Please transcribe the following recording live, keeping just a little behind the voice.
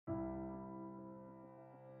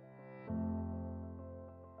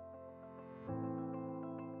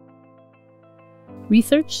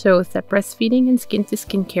Research shows that breastfeeding and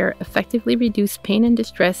skin-to-skin care effectively reduce pain and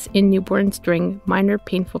distress in newborns during minor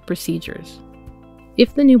painful procedures.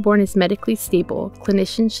 If the newborn is medically stable,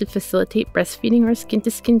 clinicians should facilitate breastfeeding or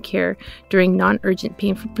skin-to-skin care during non-urgent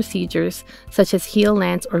painful procedures such as heel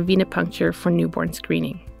lance or venipuncture for newborn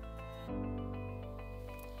screening.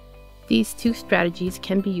 These two strategies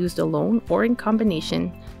can be used alone or in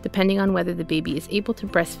combination, depending on whether the baby is able to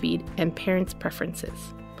breastfeed and parents'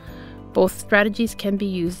 preferences. Both strategies can be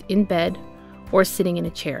used in bed or sitting in a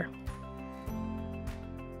chair.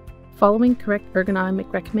 Following correct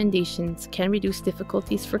ergonomic recommendations can reduce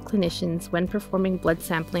difficulties for clinicians when performing blood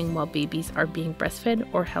sampling while babies are being breastfed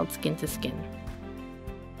or held skin to skin.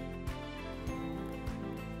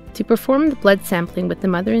 To perform the blood sampling with the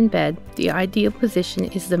mother in bed, the ideal position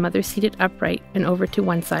is the mother seated upright and over to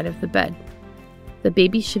one side of the bed. The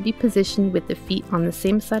baby should be positioned with the feet on the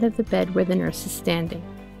same side of the bed where the nurse is standing.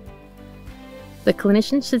 The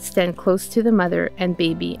clinician should stand close to the mother and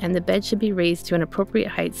baby, and the bed should be raised to an appropriate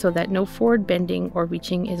height so that no forward bending or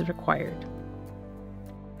reaching is required.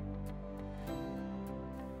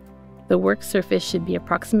 The work surface should be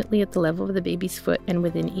approximately at the level of the baby's foot and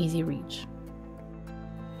within easy reach.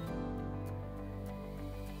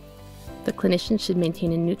 The clinician should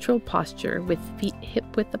maintain a neutral posture with feet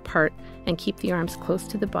hip-width apart and keep the arms close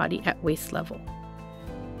to the body at waist level.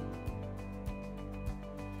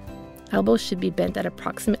 Elbows should be bent at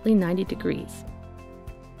approximately 90 degrees.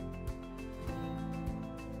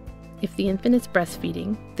 If the infant is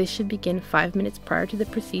breastfeeding, this should begin 5 minutes prior to the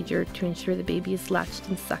procedure to ensure the baby is latched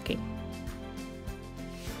and sucking.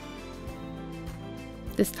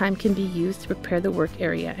 This time can be used to prepare the work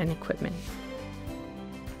area and equipment.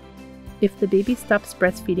 If the baby stops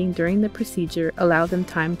breastfeeding during the procedure, allow them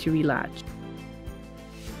time to relatch.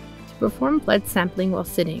 To perform blood sampling while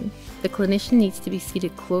sitting, the clinician needs to be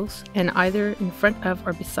seated close and either in front of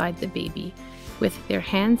or beside the baby, with their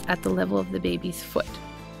hands at the level of the baby's foot.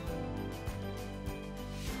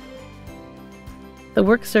 The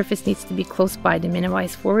work surface needs to be close by to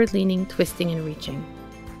minimize forward leaning, twisting, and reaching.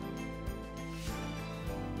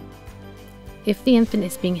 If the infant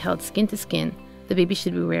is being held skin to skin, the baby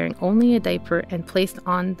should be wearing only a diaper and placed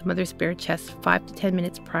on the mother's bare chest 5 to 10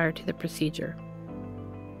 minutes prior to the procedure.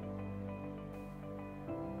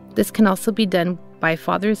 This can also be done by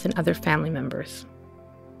fathers and other family members.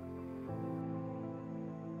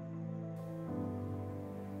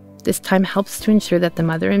 This time helps to ensure that the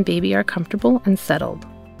mother and baby are comfortable and settled.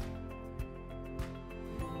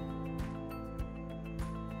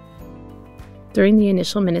 During the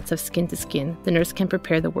initial minutes of skin to skin, the nurse can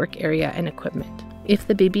prepare the work area and equipment. If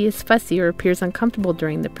the baby is fussy or appears uncomfortable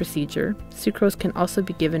during the procedure, sucrose can also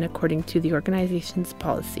be given according to the organization's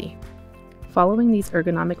policy. Following these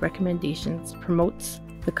ergonomic recommendations promotes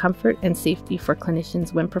the comfort and safety for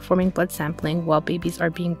clinicians when performing blood sampling while babies are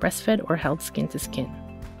being breastfed or held skin to skin.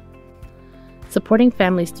 Supporting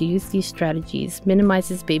families to use these strategies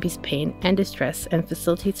minimizes babies' pain and distress and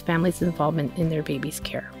facilitates families' involvement in their baby's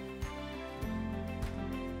care.